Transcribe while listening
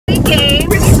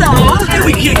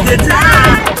kicked its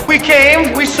ass. We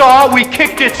came, we saw, we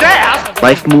kicked its ass.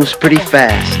 Life moves pretty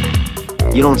fast.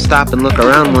 You don't stop and look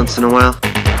around once in a while,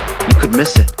 you could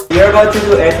miss it. You're about to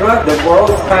do Edge Walk, the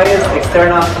world's highest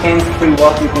external hands-free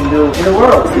walk you can do in the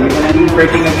world. So you're going to be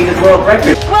breaking a Guinness World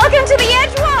Record. Welcome to the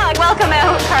Edge Walk. Welcome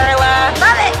out, Carla.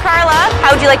 Love it. Carla,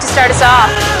 how would you like to start us off?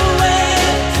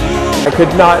 I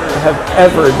could not have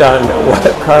ever done what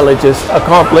Carla just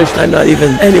accomplished. I'm not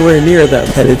even anywhere near them,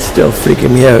 and it's still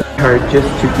freaking me out. Hard just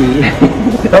to be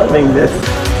filming this.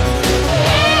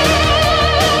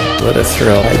 What a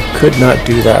thrill. I could not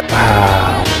do that.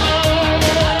 Wow.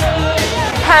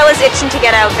 Carla's itching to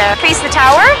get out there. Face the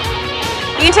tower.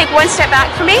 You can take one step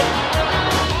back for me.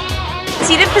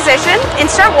 Seated position and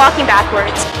start walking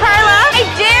backwards. Carla, I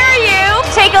dare you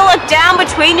to take a look down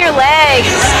between your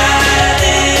legs.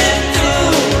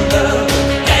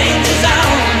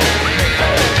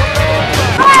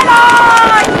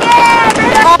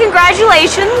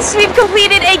 Congratulations! We've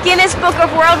completed a Guinness Book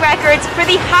of World Records for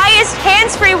the highest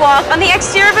hands-free walk on the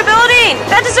exterior of a building.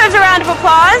 That deserves a round of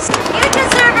applause. You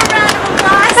deserve a round of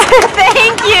applause.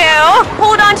 Thank you.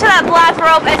 Hold on to that black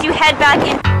rope as you head back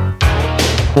in.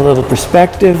 A little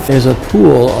perspective. There's a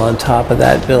pool on top of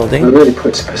that building. It really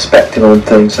puts perspective on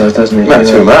things, doesn't it? Not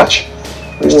too much.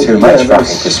 There's too much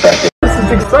fucking perspective. This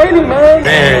is exciting, man.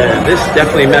 Man, this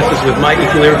definitely messes with my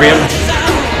equilibrium.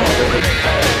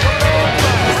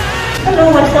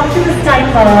 Hello, welcome to the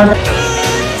cycle.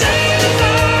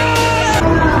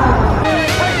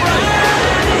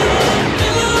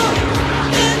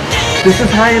 This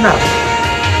is high enough.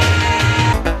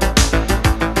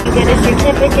 Get a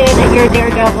certificate that you're a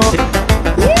daredevil.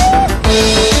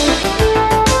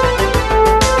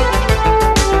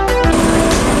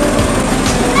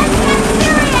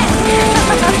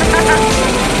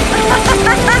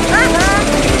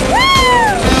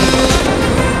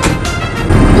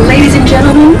 Ladies and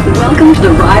gentlemen, welcome to the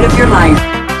ride of your life.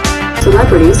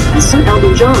 Celebrities, Sir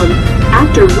Elton John,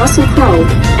 actor Russell Crowe,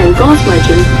 and golf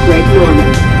legend Greg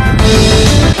Norman.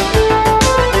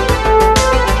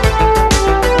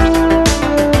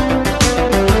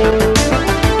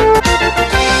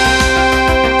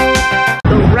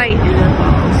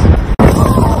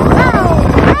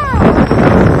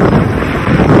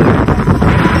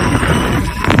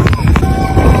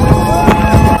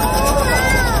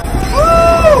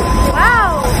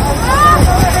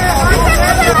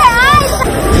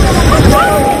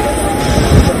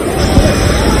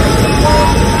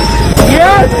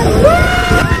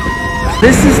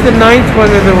 This is the 9th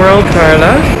wonder of the world,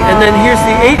 Carla. And then here's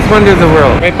the 8th wonder of the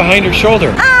world. Right behind her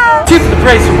shoulder. Oh. Tip the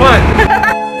price of one.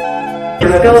 You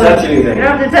don't have to touch anything. You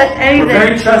don't have to touch anything. We're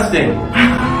very trusting.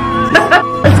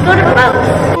 Let's go to the boat.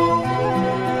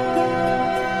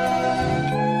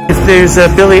 If there's a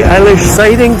Billie Eilish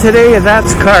sighting today,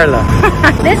 that's Carla.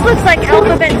 This looks like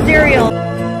alphabet cereal.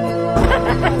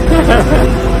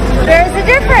 There's a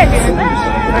difference.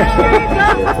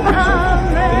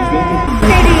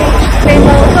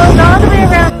 Rainbow goes all the way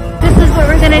around. This is what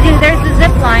we're gonna do. There's the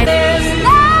zip line. There's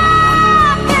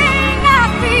nothing I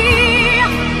feel,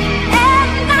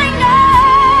 and I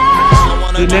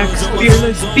know. The next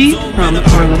fearless beat from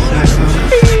Carla Sacco.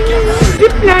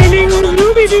 Zip lining,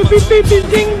 doobie doobie baby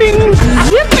ding ding.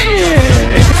 Zip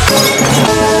it.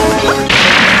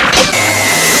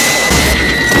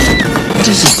 Where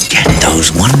does it get those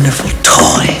wonderful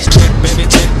toys?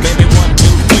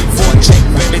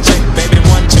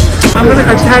 I'm going to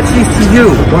attach these to you,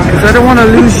 because I don't want to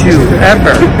lose you,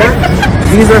 ever.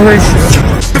 These are her shoes.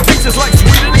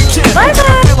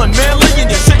 Bye-bye.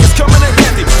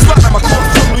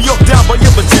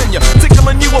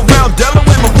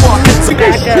 I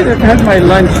should have had my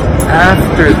lunch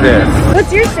after this.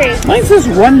 What's your say? Mine says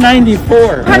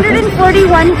 194.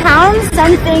 141 pounds?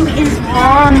 Something is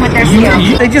wrong with their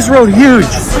scale. They just wrote huge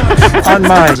on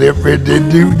mine.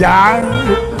 Zippity-doo-dah,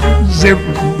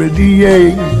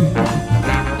 zippity-yay.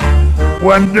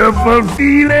 Wonderful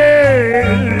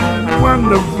feeling,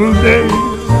 wonderful day.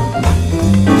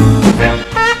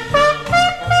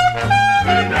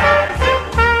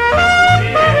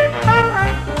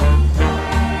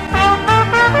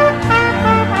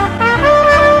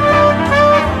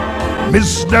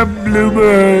 Mr.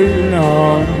 Bluebird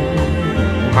on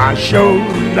my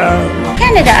shoulder.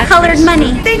 Canada, colored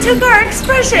money. They took our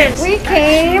expressions. We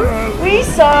came, we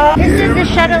saw. This is the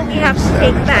shuttle we have to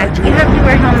take back. You have to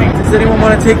wear helmets. Does anyone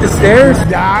want to take the stairs?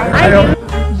 I don't.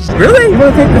 Really? You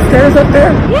want to take the stairs up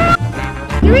there? Yeah.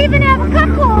 You even have a cup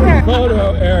holder.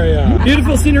 Photo area.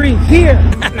 Beautiful scenery here.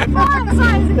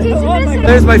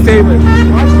 There's my favorite.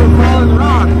 Watch the falling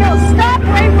rock. No, stop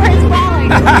right where it's falling.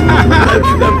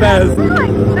 That's the best. Oh my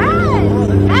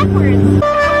God.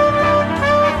 Backwards.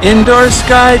 Indoor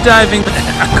skydiving.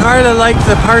 Carla liked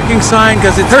the parking sign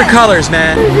because it's her colors,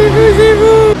 man.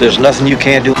 There's nothing you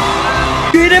can't do.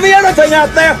 Give me everything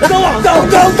out there. Go on, go,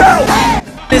 go, go.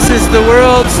 This is the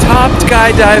world's top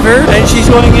skydiver, and she's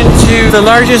going into the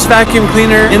largest vacuum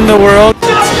cleaner in the world.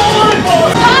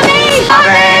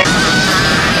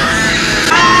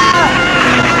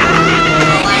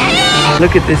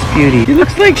 Look at this beauty. She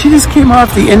looks like she just came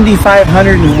off the Indy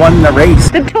 500 and won the race.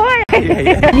 The toy.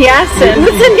 Yeah. Yasin.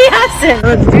 Listen to Yasin.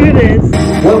 Let's do this.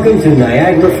 Welcome to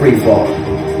Niagara Freefall.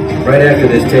 Right after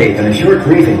this tape and a short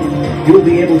briefing, you'll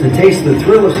be able to taste the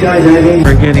thrill of skydiving.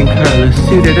 We're getting Carla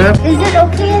suited up. Is it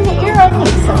okay in the ear? I think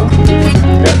so.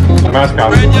 Yeah, mask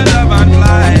on. Spread your love and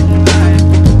light.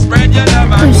 Spread your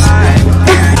love and light.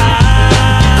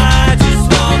 I just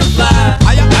wanna fly.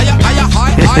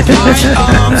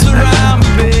 Arms around me,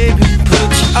 baby.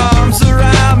 Put your arms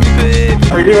around me, baby.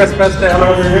 Are we doing us best down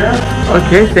over here?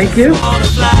 Okay, thank you.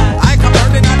 I come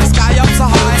burning out the sky up so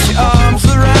high. Put your arms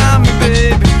around me,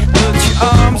 baby. Put your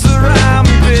arms around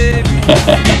me, baby.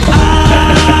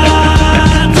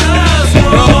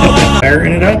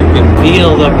 Firing it up. You can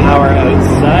feel the power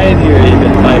outside here.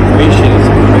 Even vibration is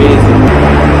crazy.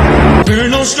 We're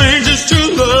no strangers to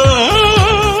love.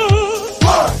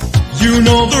 You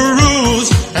know the rules,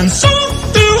 and so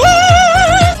do I.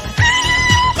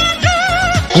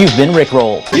 You've been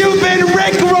rickrolled. You've been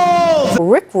rickrolled!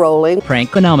 Rickrolling. Prank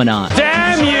phenomenon.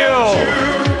 Damn you!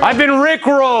 I've been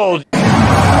rickrolled!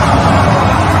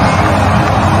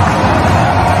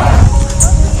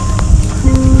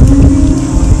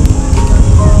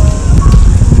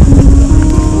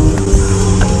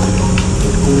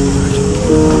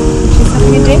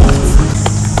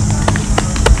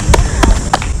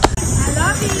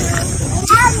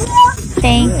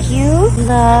 Thank you,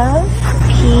 love,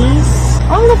 peace,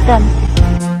 all of them.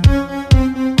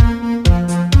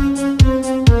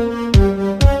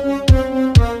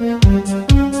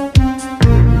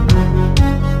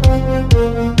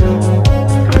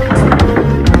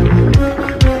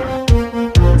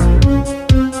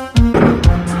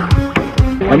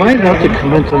 I might have to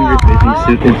comment on your bathing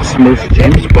suit. It's the most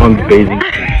James Bond bathing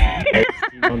suit I've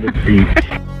seen on the beach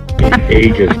in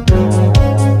ages.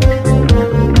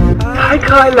 Hi,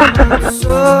 Carla. So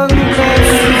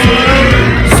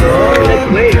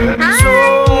I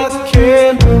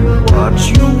can watch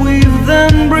you weave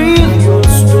and breathe your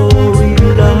storyline.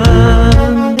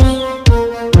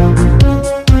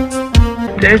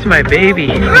 There's my baby.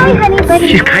 Hi, honey buddy.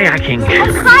 She's kayaking.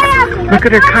 I'm kayaking. Look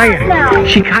at her kayak.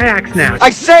 She kayaks now. I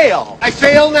sail. I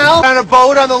sail now on a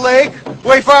boat on the lake,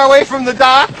 way far away from the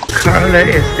dock. Carla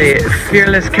is the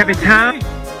fearless captain.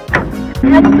 I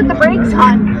had to put the brakes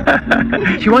on.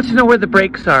 She wants to know where the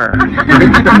brakes are. You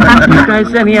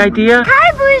guys, any idea?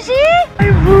 Hi, Bougie.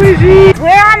 Hi, Bougie. We're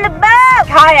on the boat.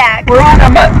 Kayak. We're on a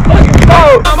boat.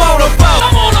 I'm on a boat.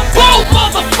 I'm on a boat,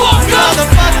 motherfucker.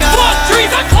 Fuck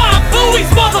trees, I climb buoys,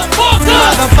 motherfucker.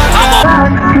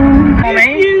 If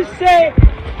you say,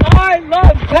 I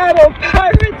love paddle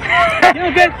pirates,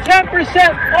 you'll get 10%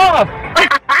 off.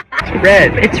 It's red.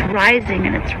 It's rising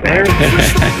and it's red.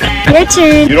 Your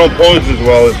turn. You don't pose as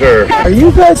well as her. Are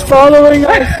you guys following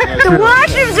us? The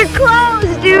washrooms are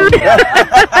closed, dude.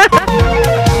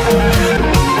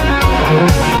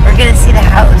 We're gonna see the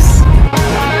house.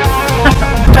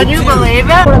 Can you believe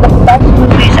it? One of the best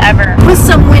movies ever. With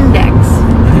some Windex.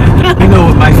 I know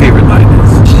what my favorite line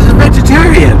is. She's a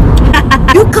vegetarian.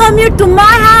 You come here to my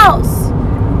house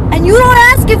and you don't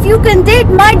ask if you can date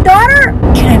my daughter?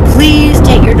 Can I please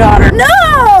date your daughter?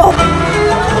 No!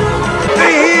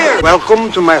 Hey here!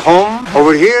 Welcome to my home.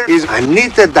 Over here is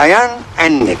Anita, Diane,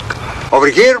 and Nick. Over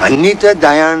here, Anita,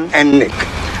 Diane, and Nick.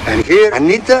 And here,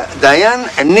 Anita, Diane,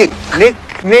 and Nick. Nick,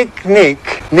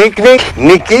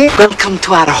 Nikki. Welcome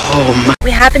to our home.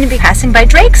 We happen to be passing by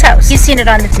Drake's house. You've seen it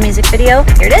on its music video.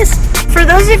 Here it is. For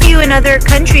those of you in other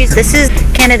countries, this is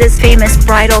Canada's famous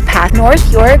bridle path. North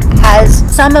York has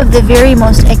some of the very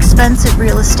most expensive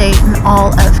real estate in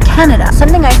all of Canada.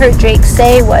 Something I heard Drake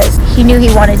say was he knew he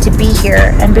wanted to be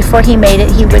here, and before he made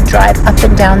it, he would drive up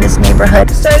and down this neighborhood.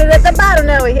 Started at the bottom,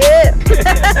 now we hit.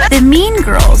 The Mean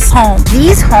Girls home.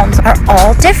 These homes are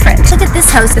all different. Look at this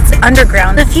house, it's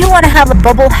underground. If you want to have a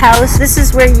bubble house, this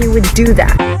is where you would do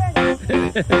that.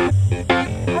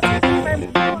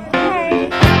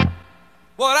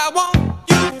 What I want,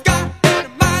 you got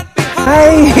in mind.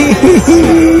 Hi!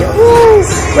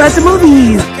 We're at the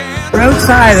movies. We're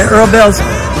outside at Earl Bell's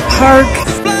Park.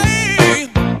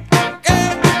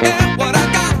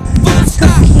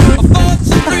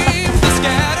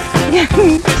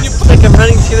 It's like I'm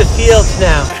running through the fields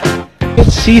now.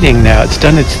 It's seating now. It's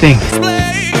done its thing.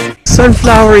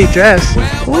 Sunflowery dress.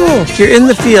 Oh, you're in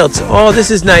the fields. Oh, this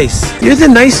is nice. You're the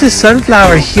nicest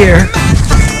sunflower here.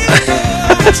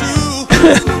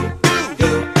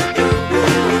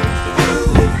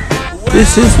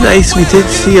 This is nice. We did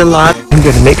see a lot. I'm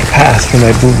gonna make a pass for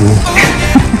my boo-boo.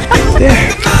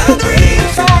 There.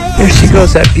 There she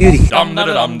goes, that beauty.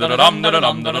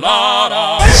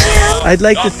 I'd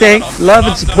like to thank, love,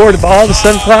 and support of all the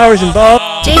sunflowers involved.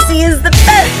 JC is the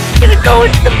best. Gonna go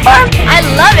into the park. I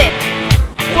love it.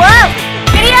 Whoa!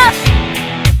 Giddy up!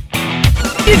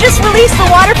 You just released the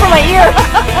water from my ear.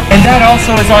 And that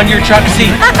also is on your truck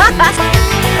seat.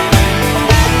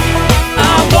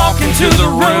 I walk into the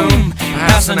room,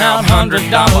 passing out $100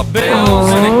 bills,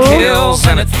 and it kills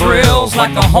and it thrills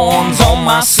like the horns on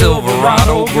my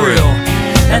Silverado grill.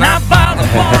 And I buy the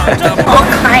bar. All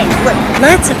kinds. Look,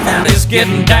 lots of them. Is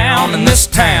getting down in this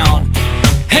town.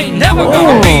 Ain't never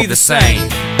gonna be the same.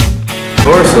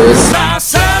 Horses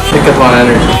pick up on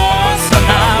energy.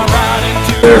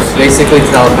 They're basically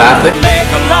telepathic. Make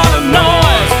a lot of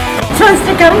noise. Wants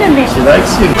to come to me. She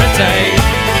likes you.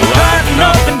 Riding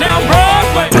up and down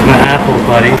Broadway. It's an apple,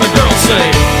 buddy. The girls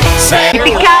say,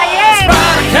 Yippee-ki-yay!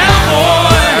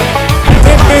 cowboy. I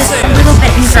did this a little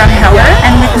bit from Heller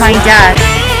and with my dad.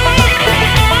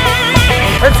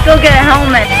 Let's go get a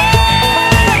helmet.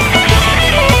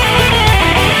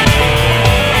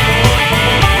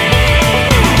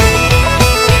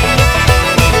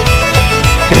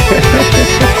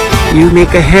 You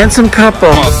make a handsome couple.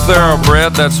 I'm a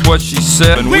thoroughbred, that's what she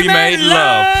said. And we made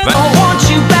love. I want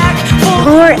you back.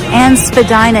 Lure and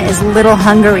Spadina is Little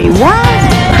Hungary. What?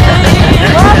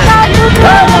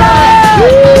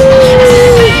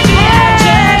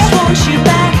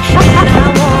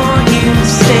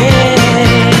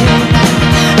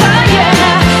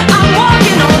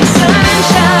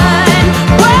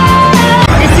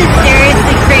 This is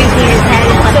seriously crazy as heck.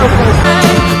 It's so cool.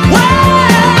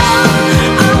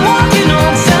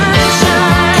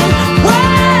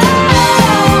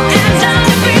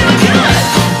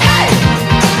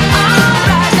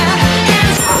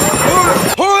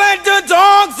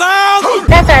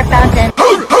 That's our fountain.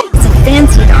 It's a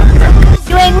fancy dog park.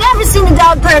 You ain't never seen a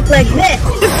dog park like this.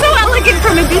 It's so elegant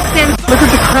from a distance. Look at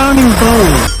the crowning bow.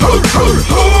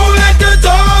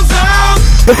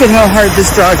 Look at how hard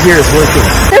this dog here is working.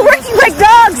 They're working like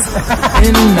dogs.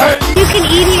 You can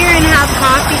eat here and have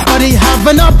coffee.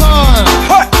 Having a ball.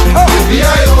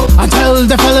 Until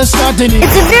the fellas starting it.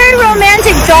 It's a very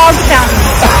romantic dog fountain.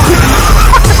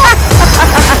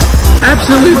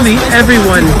 Absolutely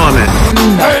everyone on it.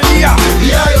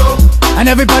 And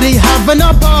everybody having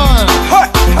a ball.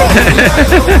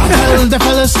 Until the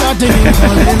fellas starting it.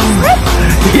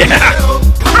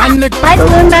 Yeah. And the my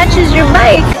balloon matches your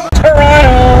bike.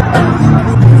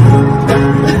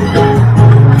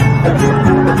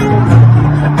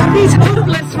 These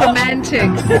hopeless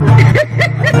romantics.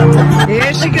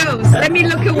 Here she goes. Let me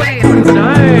look away.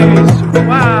 Nice.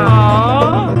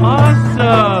 Wow.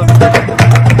 Awesome.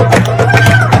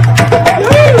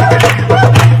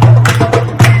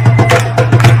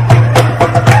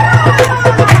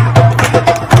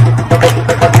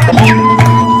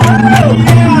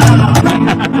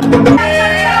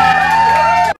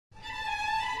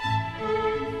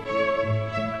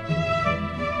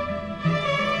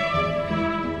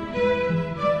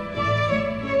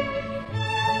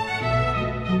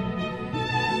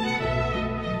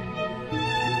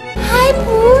 Hi,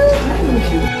 Pooh.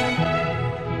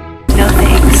 No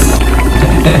thanks.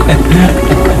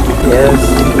 Yes.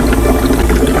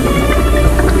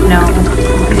 No.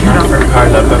 Not for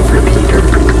Carla, but for Peter.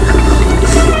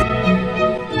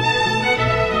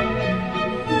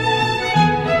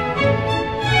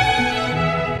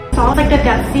 Salt like the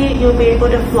Dead Sea, you'll be able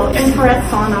to float infrared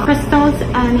sauna, crystals,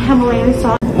 and Himalayan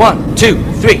salt. 1, 2,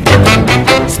 3.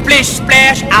 Splish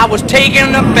splash, I was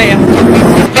taking a bath.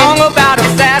 Long about a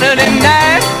Saturday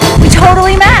night. We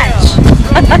totally match.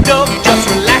 Just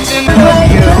relaxing.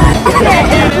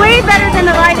 It's way better than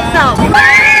the ride itself.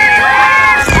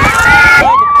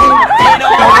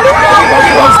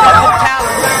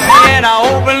 And I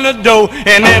opened the door,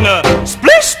 and then a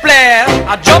splish splash,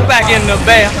 I jumped back in the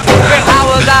bath. Well, how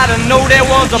was I to know there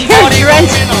was a party going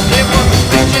on? There was a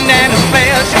switching and a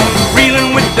splash,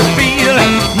 reeling with the feel,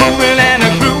 and moving and a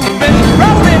grooving,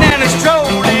 rolling and a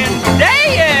strolling.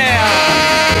 Damn!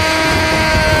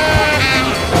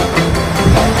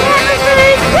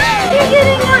 You're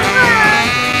getting one.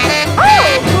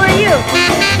 Oh, who are you?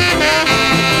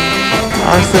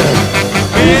 Awesome.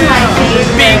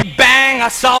 Big bang, I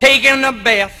saw taking a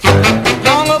bath.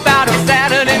 Long about a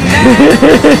Saturday night.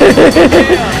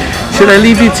 Should I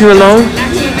leave you two alone?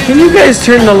 Can you guys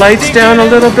turn the lights down a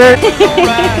little bit?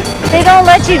 They don't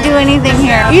let you do anything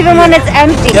here, even when it's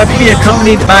empty. You have to be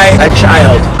accompanied by a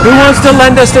child. Who wants to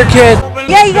lend us their kid?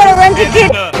 Yeah, you gotta rent a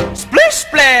kid. Splish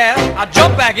splash, I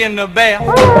jump back in the bed.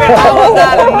 When I was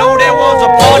out, I know there was a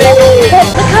party going.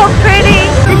 Look how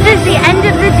pretty. This is the end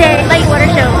of the day. Light water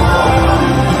show.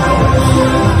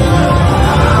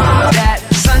 That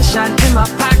sunshine in my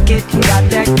pocket, got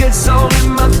that good soul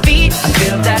in my feet. I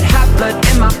feel that hot blood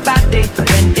in my body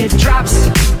when it drops.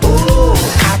 Ooh,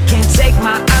 I can't take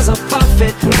my eyes off of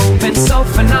it, moving so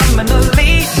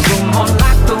phenomenally. You're more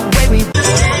like the way we.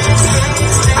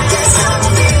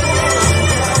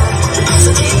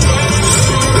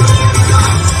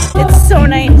 It's so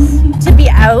nice to be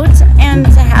out and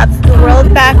to have the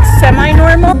world back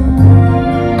semi-normal.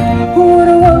 What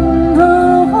a wonderful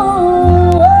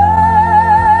world.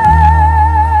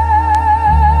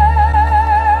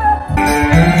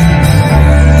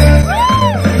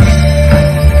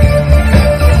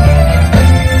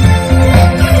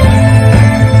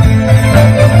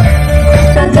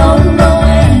 I don't know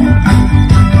when.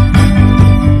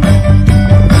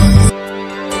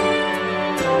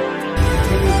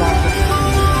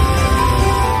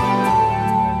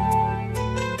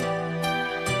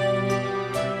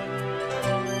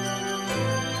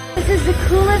 This is the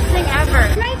coolest thing ever.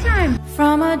 Nighttime.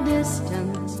 From a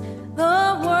distance,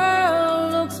 the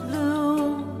world looks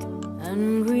blue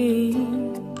and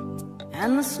green,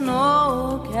 and the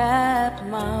snow-capped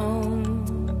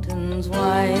mountains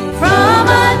white. From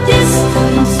a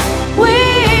distance, we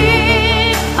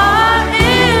are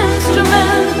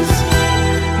instruments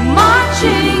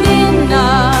marching in a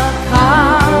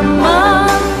common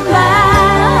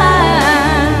land,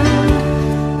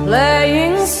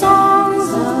 playing songs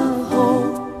of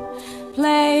hope,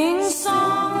 playing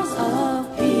songs of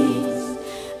peace.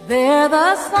 They're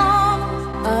the songs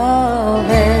of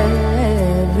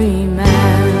every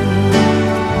man.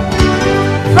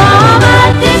 From a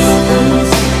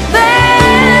distance,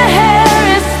 there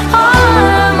is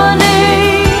harmony,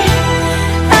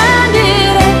 and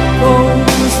it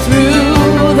echoes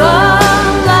through the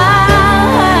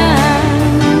land.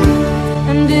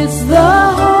 And it's the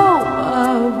hope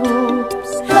of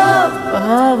hopes,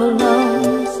 love of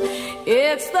loves.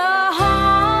 It's the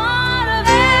heart of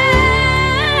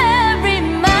every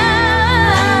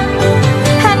man.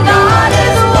 And God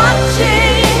is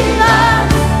watching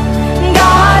us.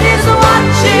 God is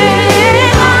watching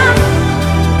us.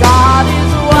 God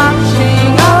is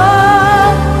watching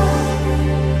us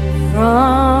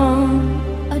from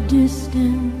a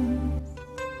distance.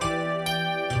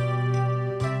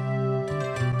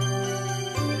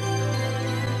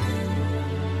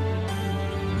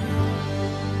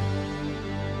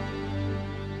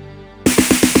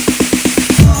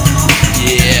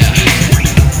 Yeah.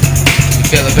 You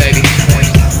feel it, baby?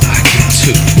 I can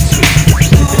too.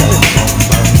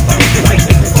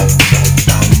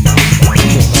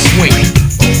 Swing.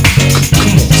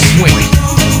 Come on,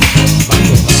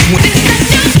 swing.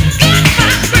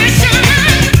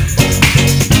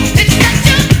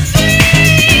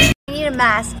 I need a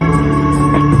mask.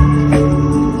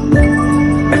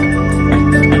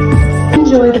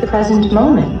 Enjoy the present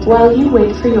moment while you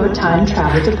wait for your time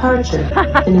travel departure.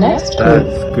 The next That's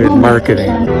group good will make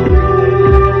marketing. the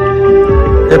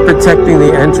They're protecting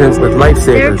the entrance with They're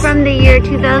lifesavers. from the year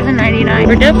 2099.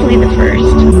 We're definitely the first.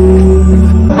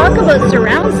 Talk about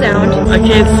surround sound. I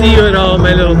can't see you at all,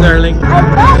 my little darling.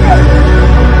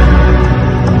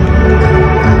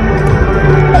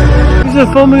 There's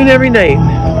a full moon every night.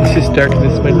 It's just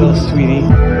darkness, my little sweetie.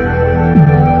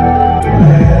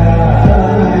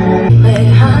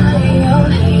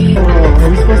 Are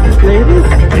we supposed to play this?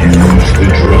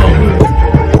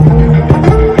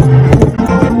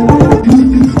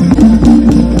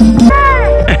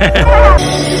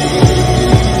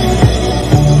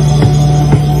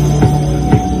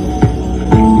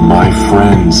 My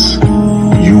friends,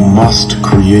 you must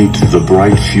create the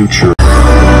bright future.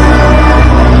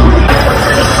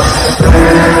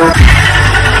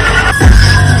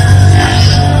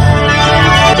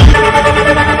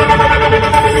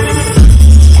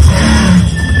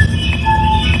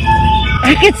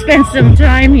 I could spend some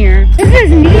time here. This is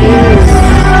neat.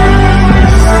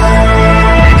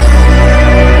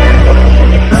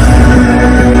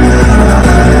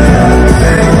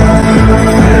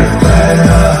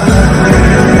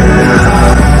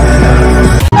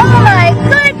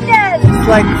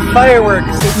 Like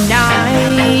fireworks. Ignite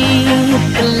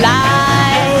the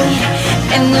light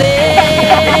and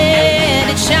let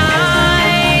it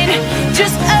shine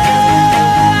just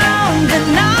on the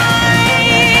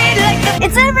night like the.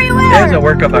 It's everywhere! There's a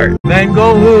work of art. Van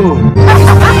Gogh who?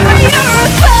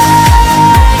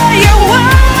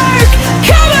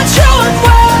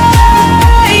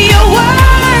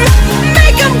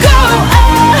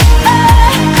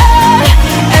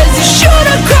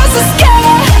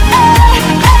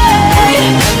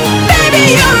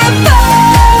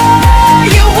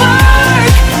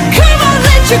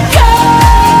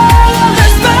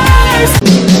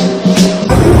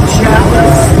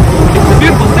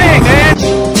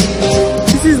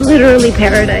 Literally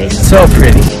paradise. So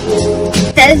pretty.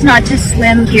 It says not to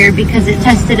swim here because it's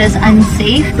tested as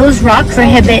unsafe. Those rocks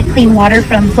prohibit clean water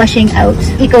from flushing out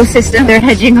ecosystem. They're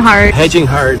hedging hard. Hedging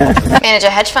hard. Manage a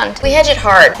hedge fund. We hedge it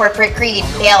hard. Corporate greed,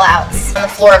 bailouts on the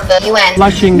floor of the UN.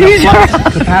 Flushing the flux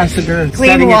capacitor,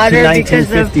 Clean setting water it to because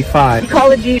of 1955.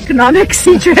 ecology, economics,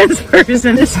 sea transfers,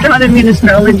 and astronomy and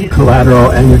astrology.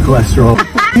 Collateral and your cholesterol.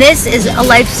 This is a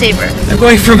lifesaver. I'm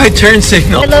going for my turn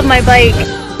signal. I love my bike.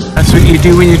 That's what you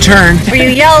do when you turn. Where you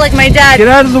yell like my dad. Get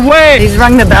out of the way! He's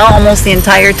rung the bell almost the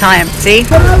entire time. See?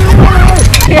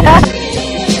 Yeah.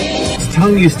 His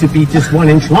tongue used to be just 1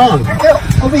 inch long.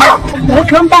 We'll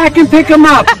come back and pick him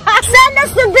up. Send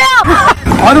us the bill!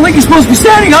 I don't think you're supposed to be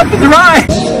standing up in the ride.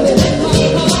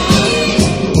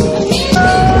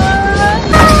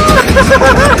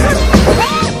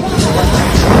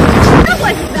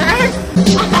 What's that?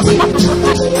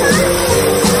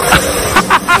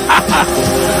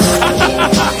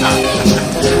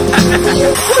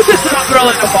 Just throw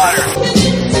it in the water.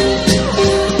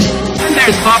 And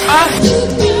there's Papa.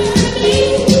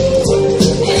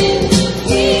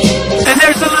 And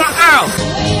there's the little girl.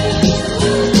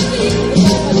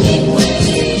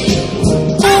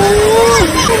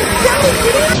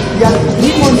 Yeah, he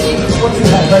wants what you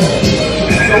have right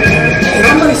there. So,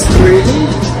 am I screaming?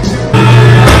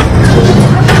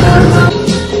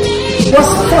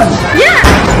 What's fun? Yeah!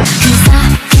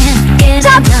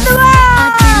 Top of the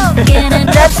world!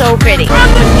 That's so pretty.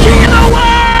 I'm the king of the world!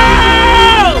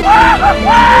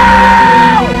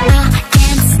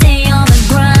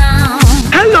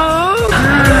 Hello!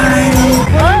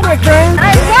 Hello, my friend.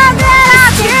 I love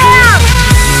that!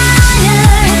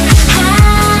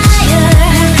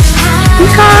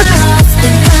 Peacock!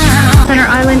 Center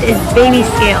Island is baby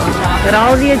scale, but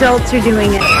all the adults are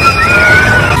doing it.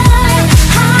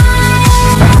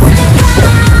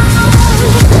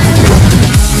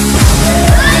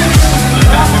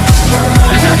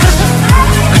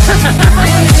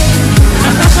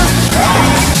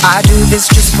 I do this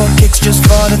just for kicks, just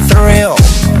for the thrill.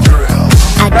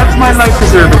 That's my life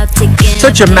preserver.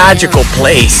 Such a magical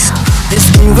place. This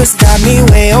groove has got me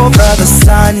way over the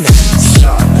sun.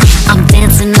 I'm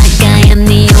dancing like I am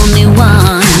the only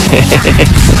one.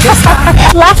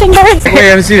 Laughing birds. Wait, you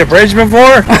haven't seen a bridge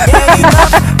before?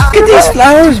 Look at these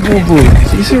flowers, Boo Boo.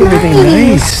 These are really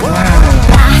nice. Wow. I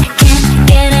can't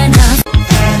get enough.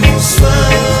 This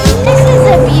is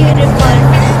a beautiful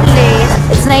place.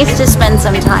 It's nice to spend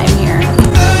some time here.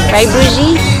 Right,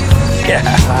 Bougie? Yeah.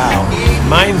 Wow.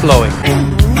 Mind-blowing.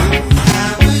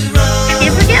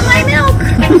 Can't forget my milk. Oh,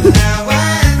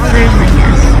 there's my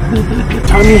guess.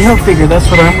 Tommy Hilfiger, that's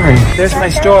what I'm wearing. There's my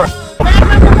store.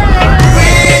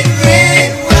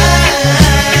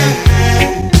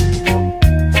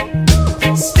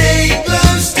 Stay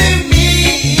close to me.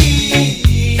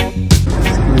 It's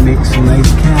gonna make some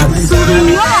nice calves.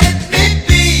 Let me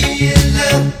be your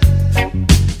love.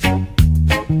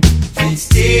 And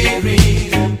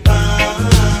staring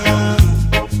upon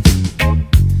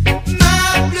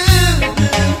my blue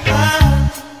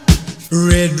eyes.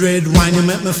 Red, red wine, you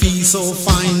make me feel so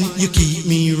fine. You keep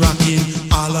me rocking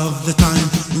all of the time.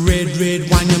 Red, red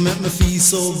wine, you make me feel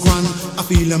so grand. I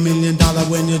feel $1 million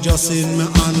when you're just in my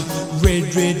hand.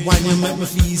 Red, red wine, you make me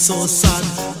feel so sad.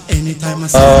 Anytime I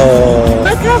see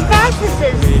Look how fast this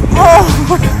is. Oh,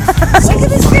 look at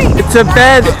the screen. It's a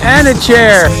bed and a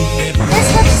chair.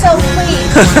 This looks so clean.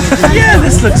 Yeah,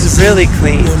 this looks really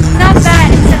clean. Not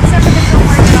bad, except some of the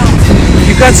homework notes.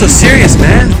 You got so serious,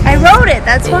 man. I wrote it,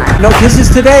 that's why. No kisses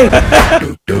today.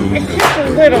 It's just a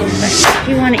little thing.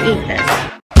 You want to eat this.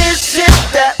 This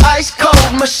is that ice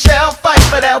cold Michelle fight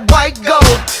for that white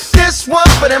gold. This one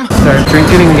for them. Start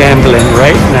drinking and gambling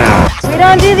right now. We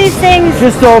don't do these things.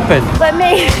 Just open. But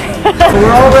me.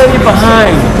 We're already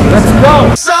behind. Let's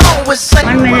go. So it's like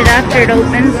 1 minute after it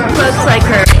opens, looks like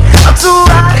her. I'm too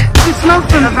hot. You smoke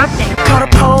from erupting. Call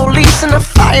the police and the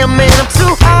fireman. I'm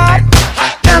too hot.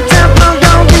 Downtown,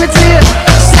 don't give it to you.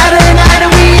 Saturday night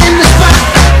and we in the spot.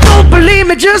 Don't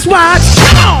believe me, just watch.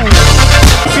 Come on.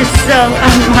 This is so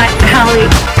my alley.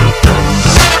 It's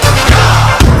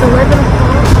 11 o'clock.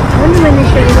 I wonder when they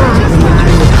shut it off.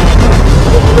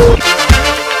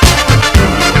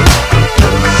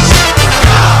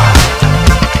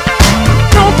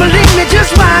 believe me,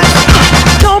 just watch.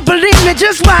 Don't believe me,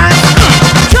 just watch.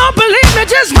 Don't believe me,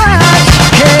 just watch.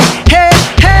 Hey, hey,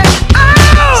 hey,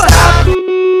 oh! Stop.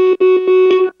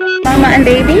 Mama and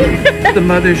baby? The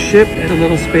mothership and a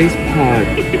little space pod.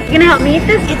 You gonna help me eat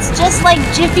this? It's just like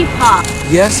Jiffy Pop.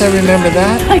 Yes, I remember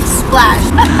that. Like Splash.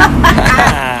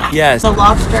 Yes. The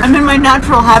lobster. I'm in my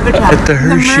natural habitat. At the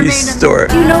Hershey store.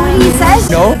 Do you know what he says?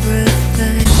 No?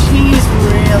 She's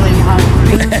really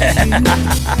hungry.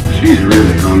 She's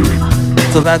really hungry.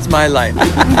 So that's my life.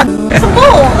 It's a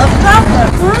bowl of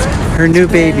chocolate. Her new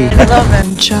baby. I love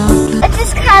them chocolate. I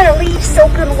just kind of leave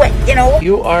soaking wet, you know?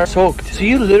 You are soaked. So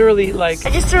you literally like... I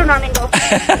just throw it on and go.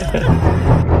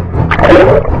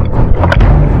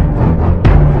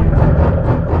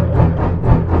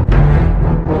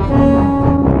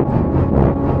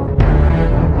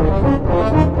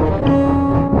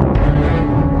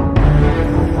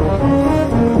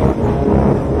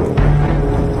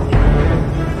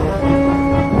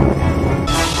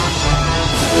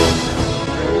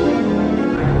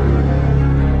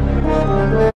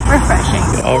 Refreshing.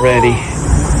 Already.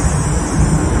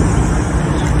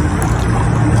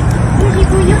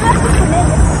 You have to come in.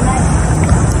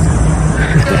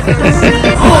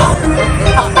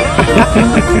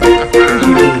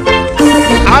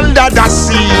 Under the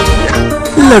sea.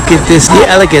 Look at this, the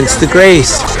elegance, the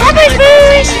grace.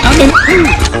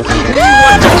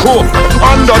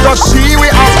 Under the sea, we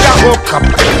have to hook up.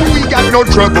 We got no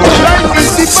trouble. Like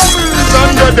the bubbles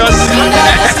under the sea.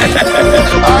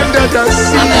 Under the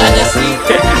sea.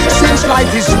 Since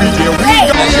life is sweet here, we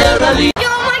got.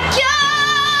 You're my God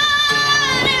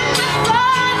and my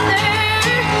Father.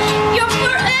 You're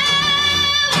forever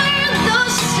the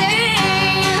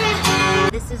same.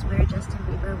 This is where Justin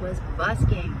Bieber was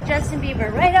busking. Justin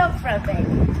Bieber right out front, baby.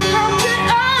 How could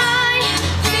I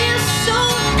feel so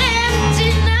empty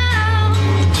now?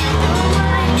 Oh, I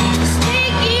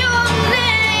speak your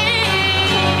name.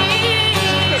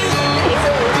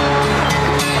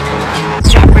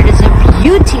 Stratford is a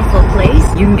beautiful place.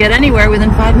 You can get anywhere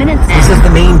within 5 minutes. This is the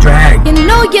main drag. You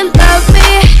know you love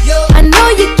me, I know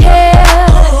you care.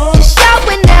 Just shout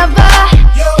whenever,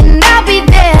 and I'll be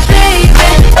there, baby.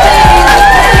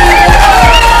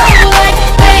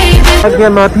 I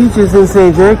get my peaches in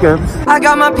St. Jacobs. I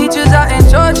got my peaches out in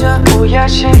Georgia. Oh yeah,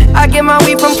 shit. I get my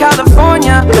weed from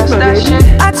California. That's that shit.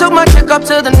 I took my chick up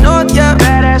to the north, yeah.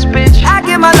 Badass bitch. I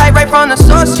get my light right from the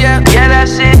source, yeah. Yeah,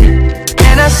 that's it.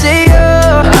 And I see you,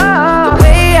 the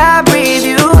way I breathe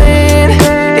you in.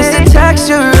 It's the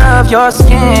texture of your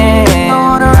skin. I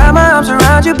wanna wrap my arms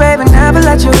around you, baby, never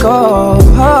let you go.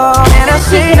 And I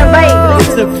see you,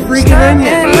 It's a freaking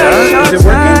onion. Is it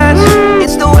working?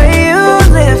 it's the way you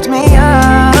lift me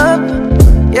up,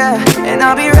 yeah. And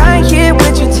I'll be right here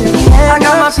with you till the end. I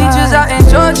got my peaches out in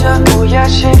Georgia. Oh yeah,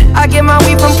 shit. I get my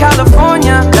weed from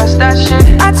California. That's that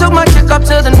shit. I took my chick up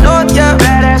to the north, yeah.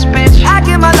 Badass bitch. I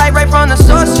get my light right from the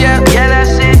source, yeah. Yeah,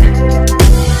 that's it.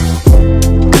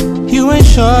 You ain't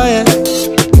sure yet,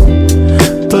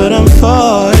 but I'm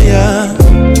for ya.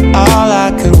 All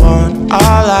I could want,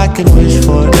 all I could wish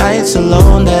for. Nights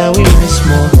alone that we miss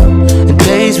more, and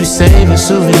days we save as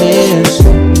souvenirs.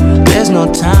 There's no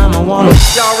time, I wanna.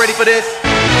 Y'all ready for this?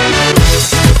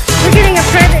 We're getting a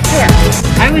private jet.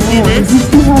 I would do this.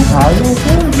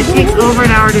 It takes over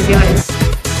an hour to do it.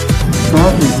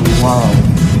 That is wild.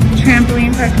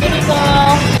 Trampoline park.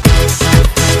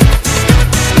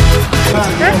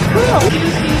 That's cool.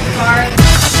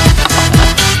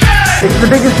 It's the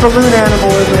biggest balloon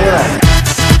animal in the world.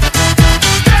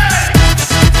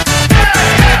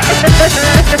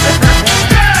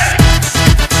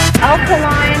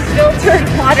 Alkaline filtered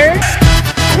water.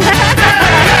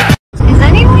 Is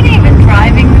anyone even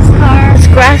driving this car? This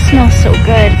grass smells so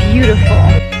good. Beautiful.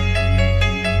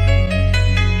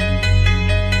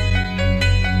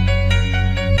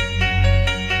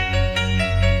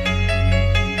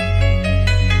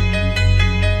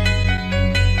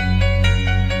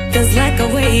 Feels like I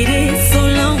waited so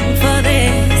long for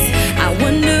this. I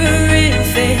wonder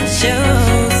if it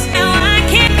shows. Now I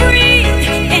can't breathe.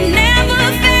 It never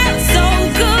felt so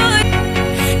good.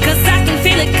 'Cause I can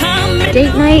feel it coming.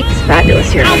 Date night is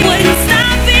fabulous here. I wouldn't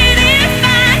stop it if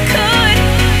I could.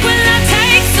 Will I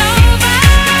take over?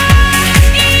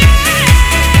 Yeah.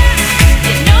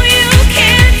 You know you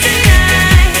can't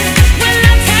deny. Will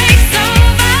I take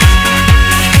over?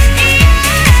 Yeah.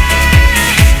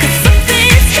 'Cause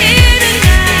something's here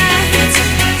tonight.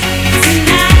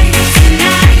 Tonight,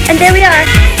 tonight. And there we are.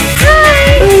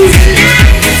 Hi!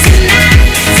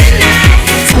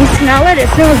 You smell it? It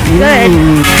smells good.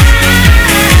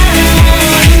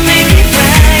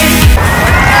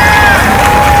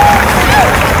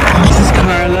 This is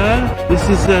Carla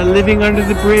is Living Under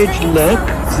the Bridge look.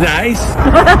 It's nice.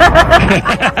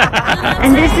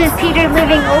 And this is Peter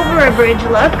living over a bridge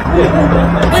look.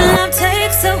 When love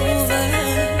takes over,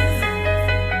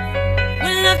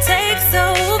 when love takes over.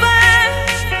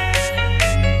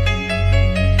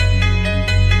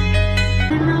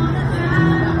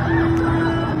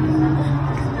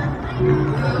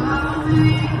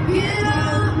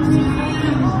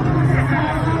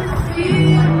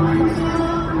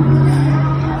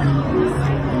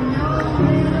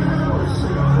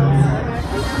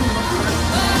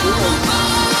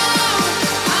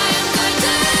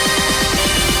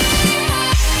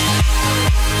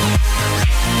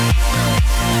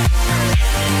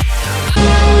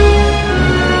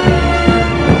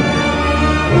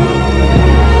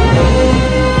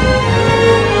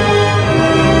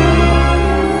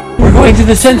 Going to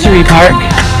the Sensory Park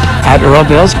at Earl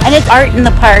Bill's. And it's art in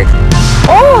the park.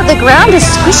 Oh, the ground is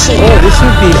squishy. Oh, this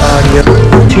would be audio.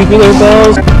 Tubular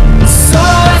bells.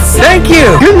 Thank you.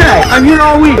 Good night. I'm here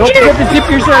all week. Don't forget to tip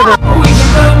your server.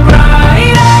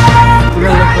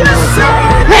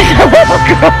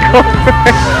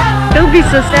 Don't be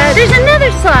so sad. There's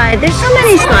another slide. There's so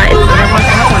many slides.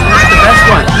 That's the best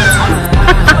one.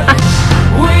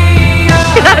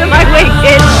 Get out of my way,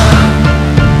 kid.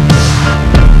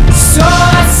 So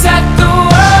I set the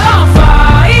world on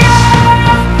fire.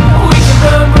 We can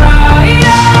burn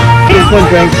brighter. This one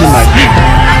drank too much.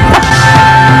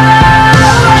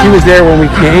 She was there when we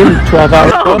came 12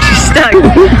 hours ago. She's stuck.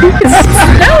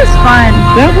 That was fun.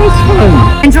 That was fun.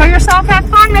 Enjoy yourself. Have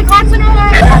fun. Make lots of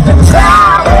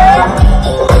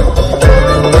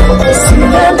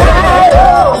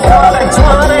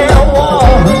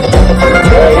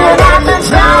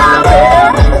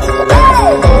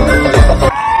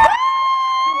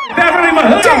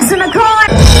Jackson McCoy.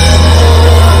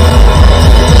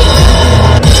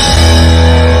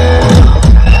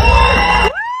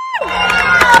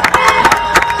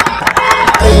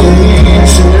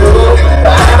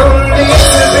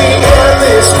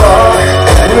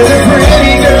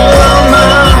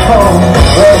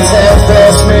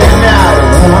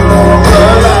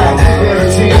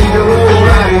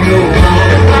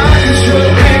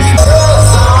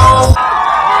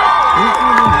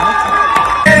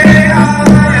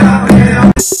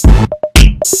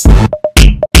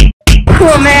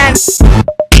 Cool, man.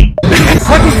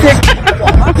 Hockey stick.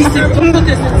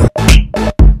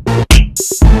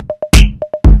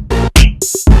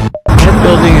 That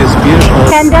building is beautiful.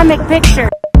 Pandemic picture.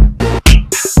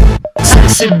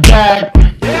 Sit back.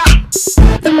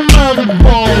 The mother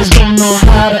boys don't know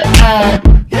how to act.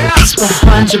 It's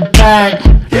behind your back.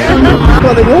 Oh,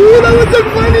 that was so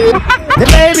funny.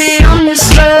 Baby, I'm your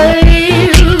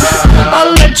slave.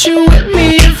 I'll let you whip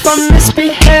me if I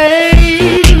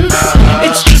misbehave.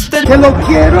 It's just that Te lo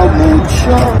quiero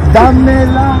mucho.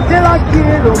 Dámela. Te la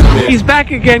quiero. He's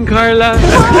back again, Carla.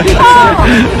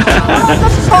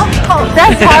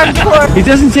 That's hardcore. He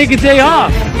doesn't take a day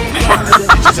off.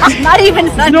 Not even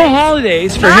Sunday. No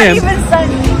holidays for Not him. even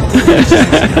Sunday.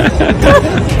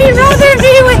 He'd rather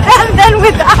be with them than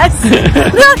with us.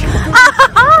 Look.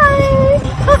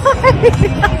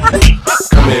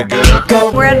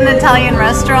 We're at an Italian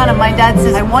restaurant and my dad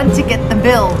says, I want to get the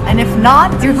bill. And if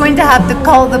not, you're going to have to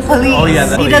call the police. Oh,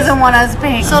 yeah, he doesn't want us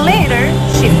paying. So later,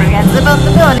 she forgets about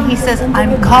the bill and he says,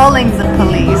 I'm calling the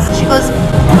police. She goes,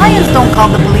 Italians don't call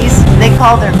the police. They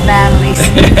call their families.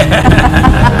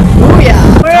 Oh yeah.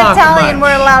 We're Italian,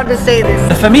 we're allowed to say this.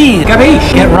 The famiglia.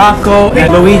 Capisci? Get Rocco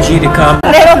and Luigi to come.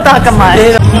 They don't talk much.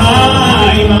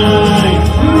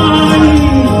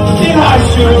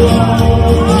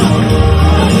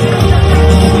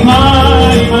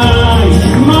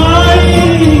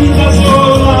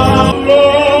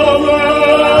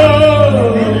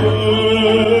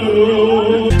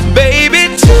 Baby,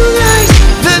 tonight's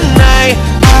the night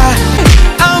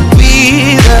I'll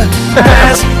be the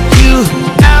best you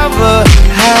ever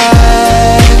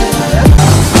had.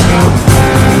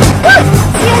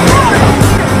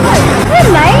 Good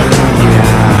night.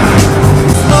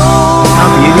 How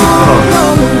beautiful.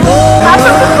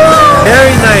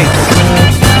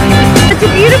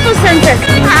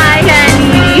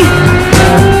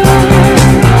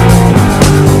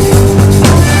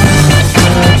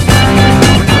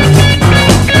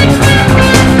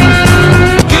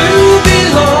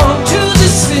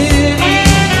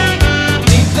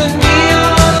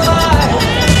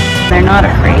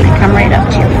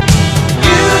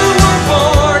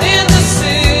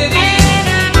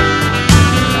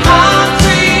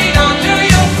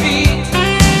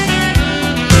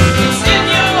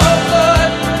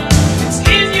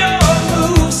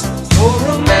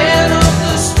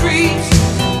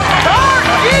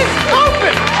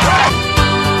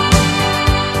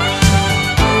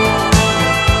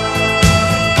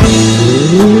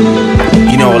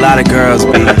 lot of girls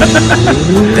be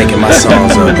thinking my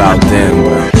songs are about them,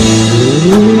 but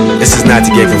this is not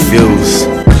to get confused.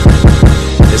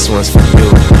 This one's for you.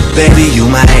 Baby, you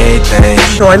my everything.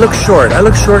 No, I look short. I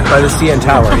look short by the CN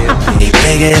Tower.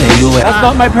 That's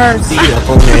not my purse. See up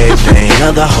on everything.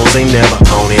 Other hoes ain't never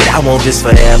own it. I want this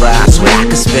forever. I swear I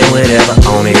could spend whatever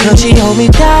on it. Cause she hold me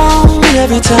down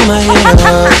every time I hit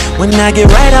her. When I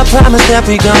get right, I promise that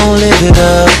we gon' live it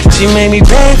up. She made me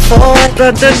beg for it.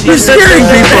 You're scaring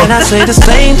people. And I say the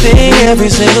same thing every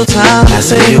single time. I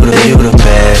say you the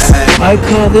best. I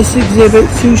call this exhibit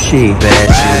sushi.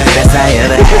 Best I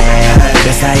ever had.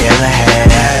 Best I ever had.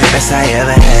 Best I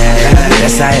ever had.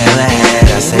 Best I ever had.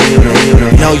 I say you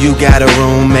know you got a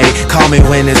roommate. Call me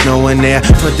when there's no one there.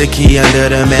 Put the key under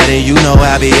the mat and you know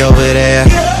I'll be over there.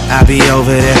 I'll be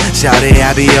over there. Shout it,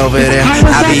 I'll be over there.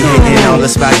 I'll be hitting all the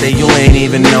spots that you ain't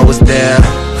even know was there.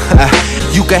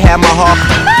 You can have my heart.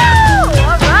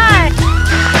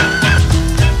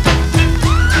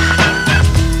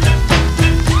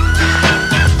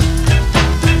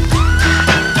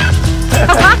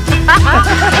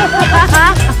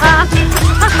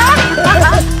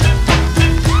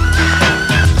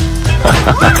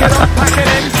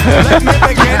 Let me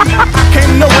begin. I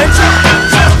came to win.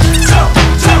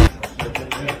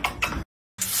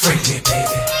 Freak me,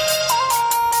 baby.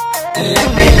 Let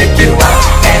me make you up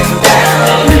and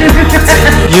down.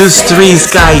 Use 3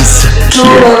 skies.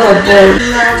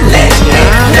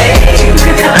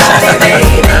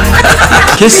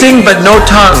 Kissing but no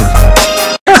tongue.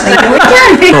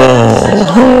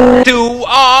 Do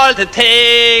all the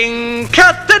things.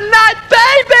 Cut the night,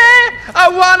 baby. I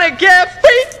wanna get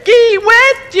freaky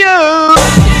with you.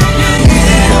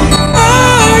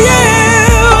 Oh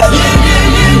yeah.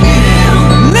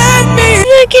 Let me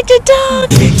Look at the dog.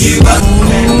 pick you up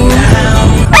and down.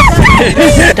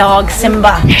 Dog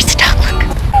Simba. There's the dog, look.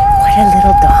 What a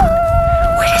little dog.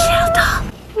 What a little dog.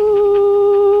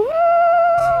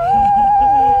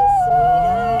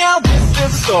 Now this is a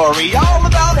story all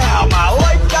about how my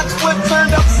life got flipped,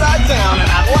 turned upside down, and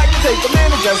I'd like to take a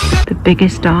minute just. The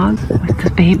biggest dog with the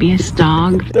babiest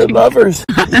dog. They're lovers.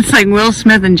 That's like Will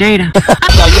Smith and Jada.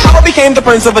 How I became the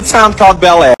prince of a town called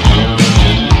Bel Air.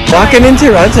 Walking in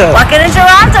Toronto. Walking in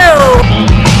Toronto.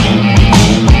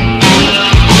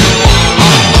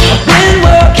 Been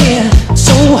working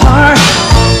so hard.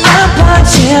 I'm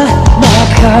punching my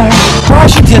car.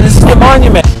 Washington is the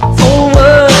monument.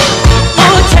 Forward.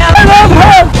 On town. I love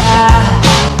her.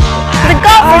 The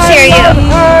golfers hear you.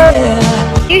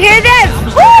 You hear this?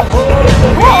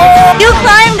 You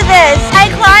climbed this.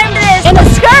 I climbed this in a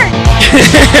skirt.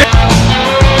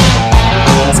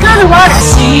 It's got a water.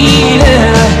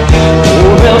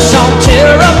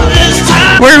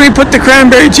 Where do we put the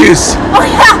cranberry juice? Oh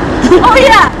yeah. Oh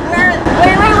yeah.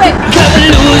 Wait.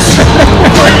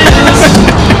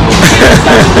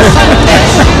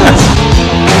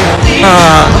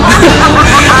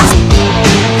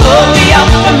 Pull me up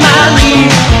on my knee.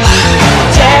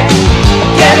 Jack,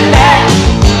 get it back.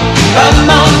 Come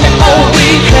on, before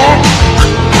we crack.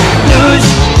 Lose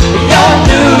your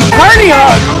news. Party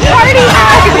hug. Party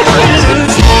hug.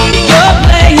 You're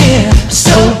playing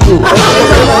so cool.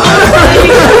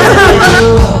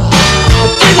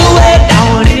 Dig away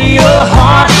down in your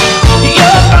heart.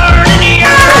 You're burning your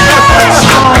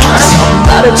heart.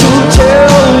 Somebody to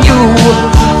tell you.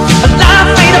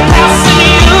 Life ain't a passing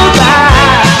you by.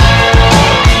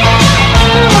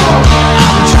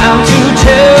 I'm trying to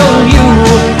tell you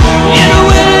in a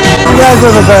way. You guys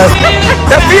are the best.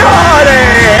 The Fiore!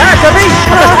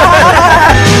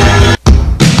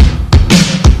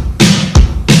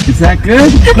 Is that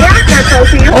good? Yeah, that's all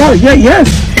for you. Oh, yeah, yes.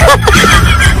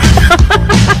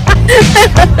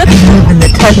 In the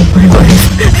time of my life.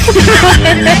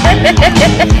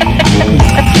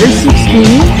 You're 16.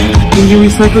 Can you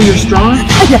recycle your straw?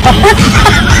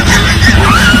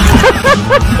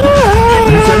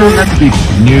 That don't have to be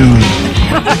new.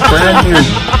 Brand new.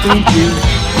 Thank you.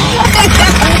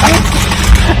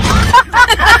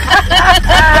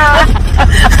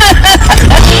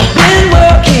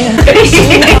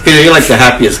 Peter, you're like the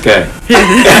happiest guy.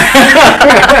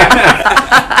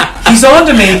 He's on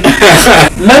to me.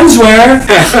 Menswear.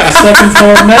 Second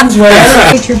floor menswear.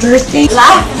 It's your birthday.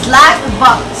 Life is like a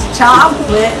box of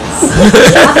chocolates.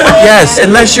 Yes,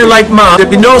 unless you're like Mom, there'd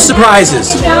be no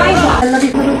surprises. I love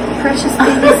you, little precious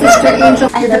baby sister Angel.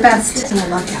 You're the best. And I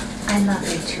love you. I love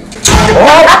you too.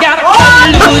 Got all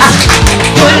loose,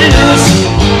 put it loose.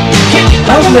 Kick it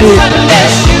up from their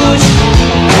shoes.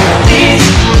 Please,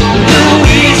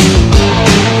 Louise,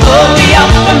 pull me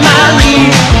up from my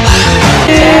knee.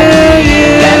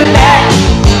 Get back,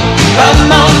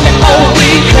 come on before we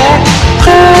crack.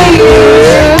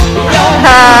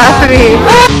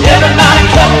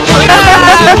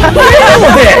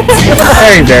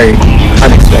 very, very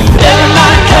unexpected.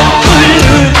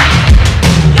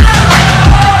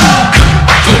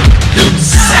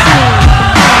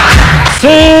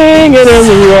 Singing in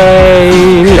the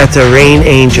rain. That's a rain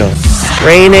angel.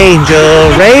 Rain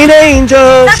angel, rain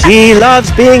angel. She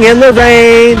loves being in the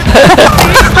rain.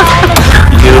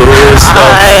 Use the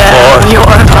fork. Your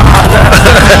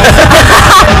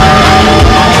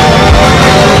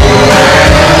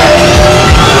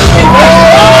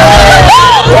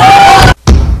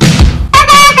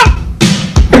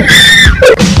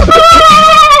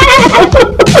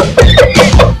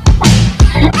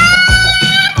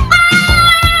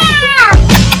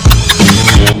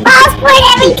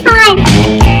Every time.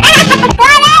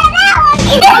 Got out of that one.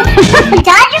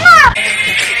 Dodge him out.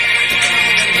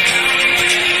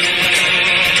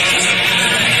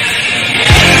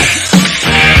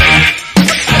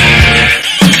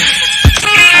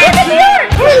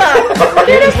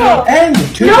 Beautiful. And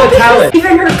tuba talent.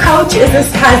 Even her couch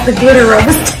has the glitter of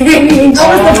a stain. That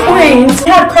was the point. It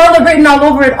had Carla written all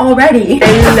over it already. I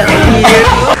love you.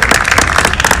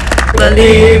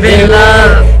 Believe in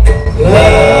love.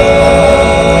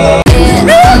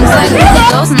 Like one of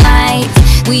those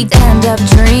nights we'd end up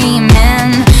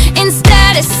dreaming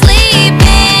instead of sleeping.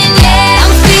 Yeah,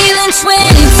 I'm feeling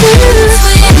 22.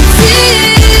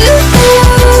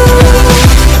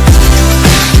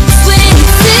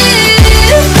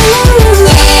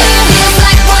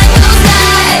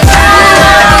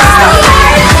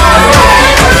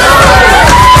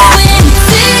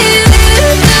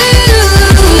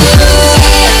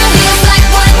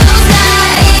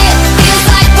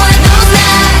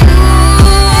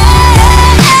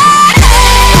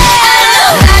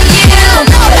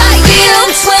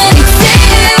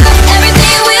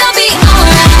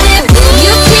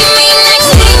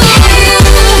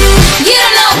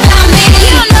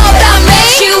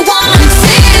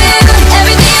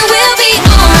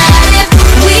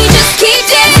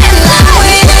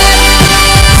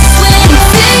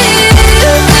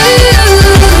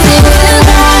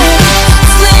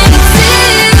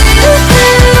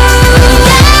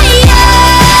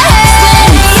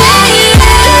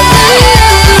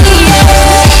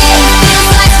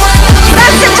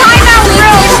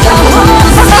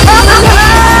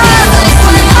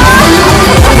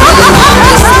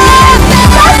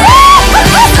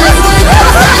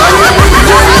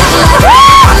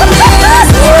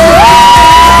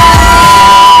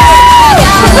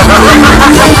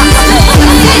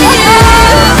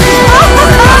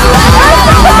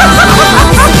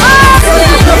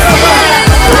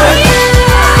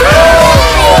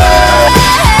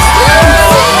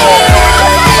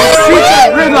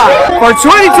 For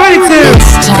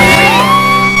 2022.